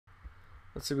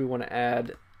let's say we want to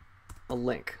add a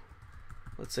link.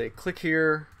 Let's say click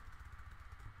here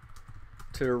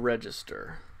to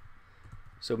register.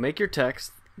 So make your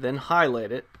text, then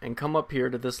highlight it, and come up here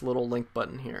to this little link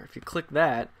button here. If you click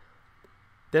that,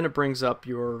 then it brings up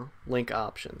your link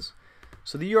options.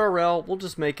 So the URL, we'll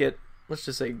just make it, let's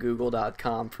just say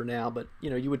google.com for now, but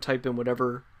you would type in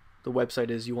whatever the website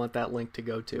is you want that link to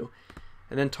go to.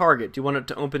 And then target, do you want it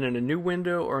to open in a new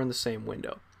window or in the same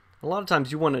window? A lot of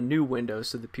times you want a new window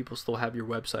so that people still have your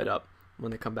website up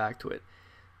when they come back to it.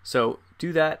 So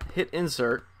do that, hit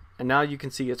insert, and now you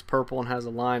can see it's purple and has a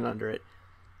line under it.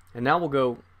 And now we'll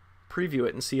go preview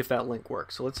it and see if that link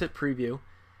works. So let's hit preview,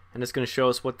 and it's going to show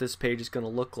us what this page is going to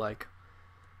look like.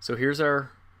 So here's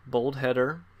our bold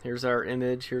header, here's our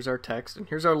image, here's our text, and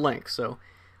here's our link. So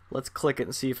let's click it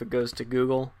and see if it goes to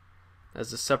Google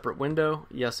as a separate window.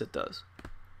 Yes, it does.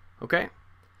 Okay,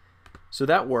 so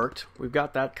that worked. We've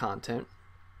got that content.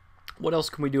 What else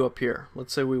can we do up here?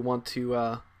 Let's say we want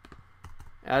to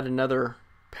add another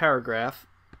paragraph.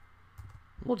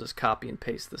 We'll just copy and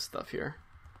paste this stuff here.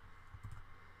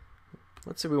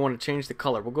 Let's say we want to change the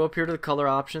color. We'll go up here to the color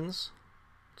options.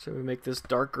 So we make this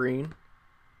dark green.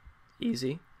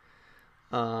 Easy.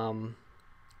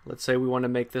 Let's say we want to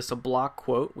make this a block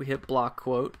quote. We hit block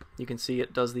quote. You can see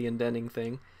it does the indenting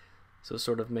thing. So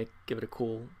sort of give it a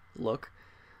cool look.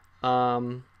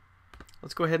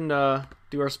 Let's go ahead and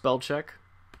do our spell check.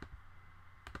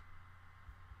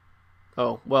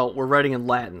 Oh, well, we're writing in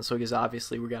Latin, so I guess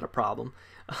obviously we got a problem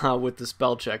with the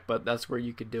spell check, but that's where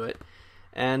you could do it.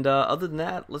 And other than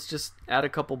that, let's just add a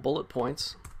couple bullet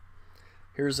points.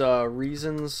 Here's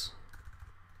reasons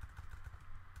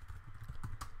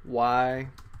why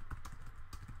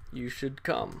you should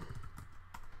come.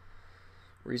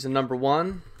 Reason number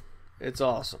 1, it's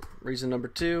awesome. Reason number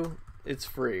 2, it's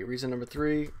free. Reason number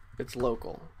 3, it's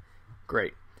local.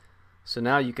 Great. So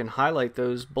now you can highlight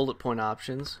those bullet point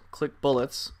options, click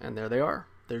bullets, and there they are.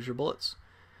 There's your bullets.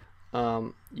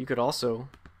 You could also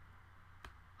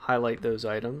highlight those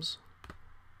items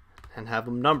and have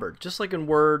them numbered, just like in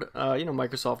Word.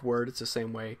 Microsoft Word, it's the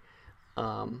same way,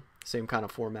 same kind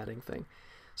of formatting thing.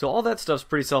 So all that stuff's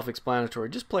pretty self-explanatory.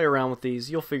 Just play around with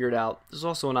these, you'll figure it out. There's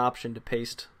also an option to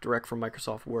paste direct from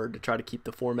Microsoft Word to try to keep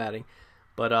the formatting,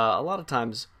 but a lot of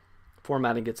times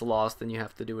formatting gets lost and you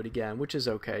have to do it again, which is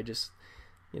okay. Just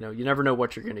you never know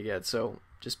what you're going to get, so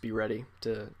just be ready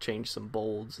to change some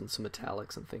bolds and some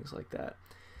italics and things like that.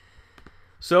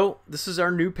 So this is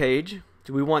our new page.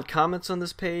 Do we want comments on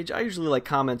this page? I usually like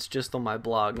comments just on my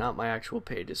blog, not my actual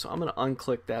pages. So I'm going to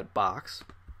unclick that box.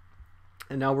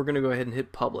 And now we're going to go ahead and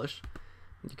hit publish.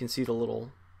 You can see the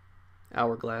little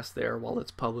hourglass there while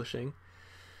it's publishing.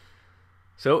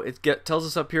 So it tells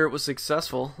us up here it was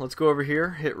successful. Let's go over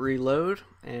here, hit reload,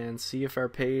 and see if our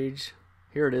page,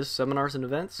 here it is, seminars and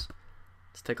events.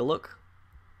 Let's take a look.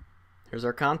 Here's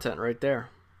our content right there.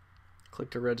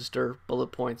 Click to register, bullet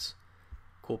points,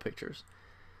 cool pictures.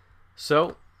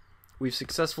 So we've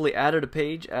successfully added a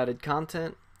page, added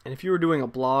content, and if you were doing a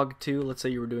blog too, let's say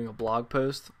you were doing a blog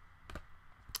post,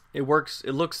 it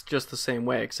looks just the same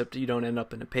way, except you don't end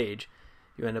up in a page,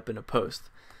 you end up in a post.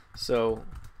 So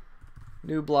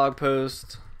new blog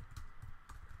post,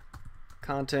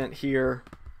 content here,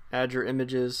 add your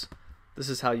images. This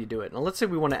is how you do it. Now let's say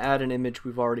we want to add an image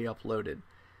we've already uploaded.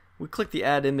 We click the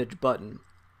add image button,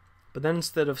 but then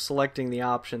instead of selecting the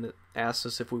option that asks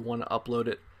us if we want to upload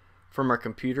it from our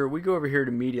computer, we go over here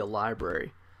to media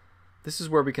library. This is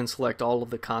where we can select all of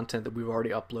the content that we've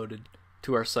already uploaded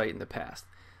to our site in the past.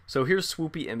 So here's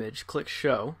swoopy image, click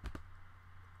show,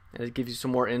 and it gives you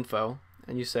some more info,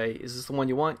 and you say, is this the one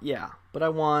you want? Yeah, but I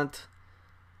want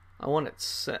it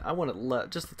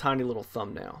just a tiny little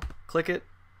thumbnail. Click it,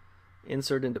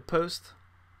 insert into post,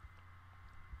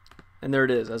 and there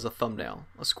it is as a thumbnail,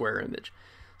 a square image.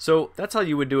 So that's how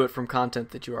you would do it from content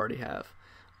that you already have.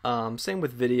 Same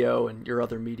with video and your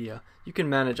other media. You can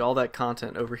manage all that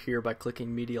content over here by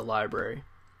clicking media library.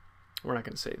 We're not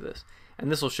going to save this, and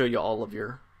this will show you all of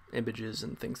your images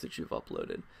and things that you've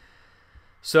uploaded.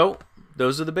 So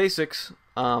those are the basics.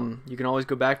 You can always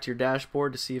go back to your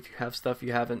dashboard to see if you have stuff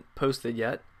you haven't posted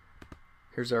yet.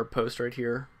 Here's our post right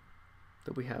here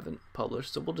that we haven't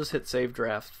published, so we'll just hit save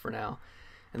draft for now,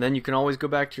 and then you can always go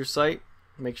back to your site,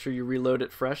 make sure you reload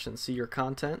it fresh and see your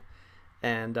content,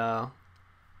 and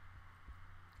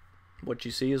what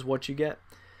you see is what you get.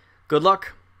 Good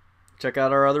luck. Check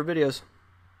out our other videos.